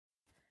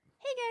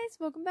Hey guys,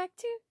 welcome back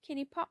to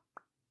Kitty Pop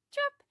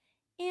Drop,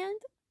 and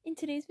in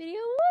today's video,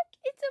 look,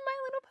 it's a My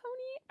Little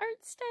Pony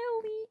art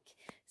style leak.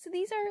 So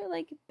these are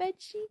like bed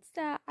sheets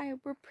that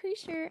we're pretty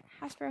sure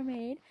Hasbro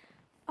made.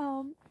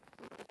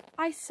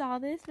 I saw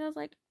this and I was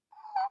like,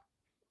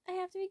 oh, I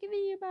have to make a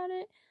video about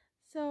it.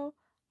 So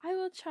I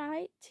will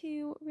try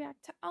to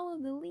react to all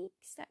of the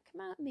leaks that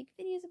come out and make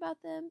videos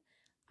about them.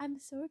 I'm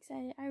so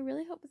excited. I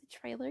really hope the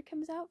trailer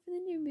comes out for the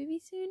new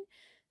movie soon.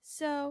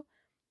 So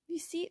you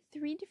see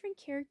 3 different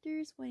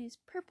characters. One is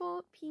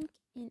purple, pink,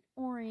 and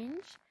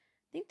orange.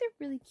 I think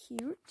they're really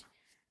cute.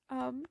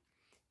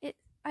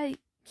 I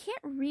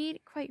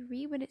can't quite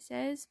read what it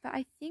says, but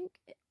I think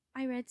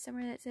I read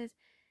somewhere that says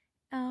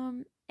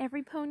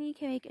every pony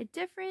can make a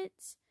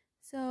difference.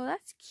 So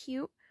that's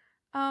cute.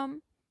 I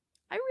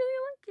really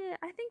like it.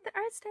 I think the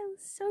art style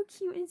is so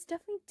cute, and it's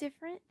definitely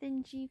different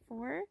than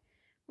G4,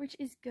 which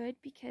is good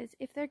because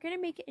if they're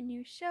gonna make it a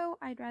new show,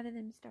 I'd rather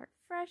them start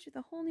fresh with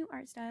a whole new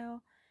art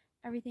style.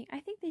 Everything. I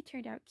think they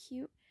turned out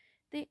cute.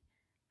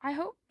 I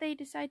hope they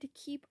decide to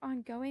keep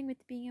on going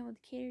with being able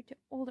to cater to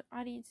older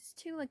audiences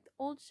too, like the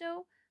old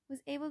show was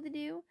able to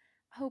do.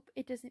 I hope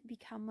it doesn't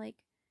become like,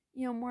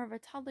 more of a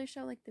toddler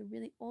show like the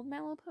really old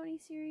My Little Pony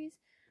series.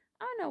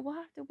 I don't know, we'll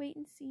have to wait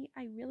and see.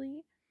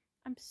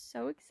 I'm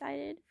so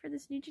excited for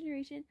this new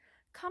generation.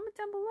 Comment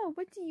down below,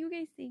 what do you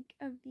guys think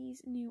of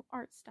these new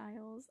art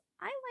styles?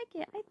 I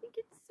like it. I think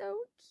it's so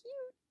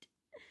cute.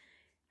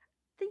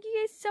 Thank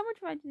you guys so much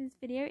for watching this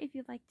video. If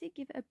you liked it,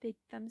 give it a big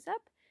thumbs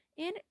up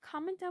and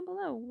comment down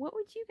below. What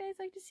would you guys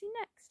like to see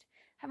next?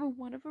 Have a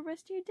wonderful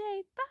rest of your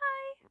day.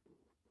 Bye!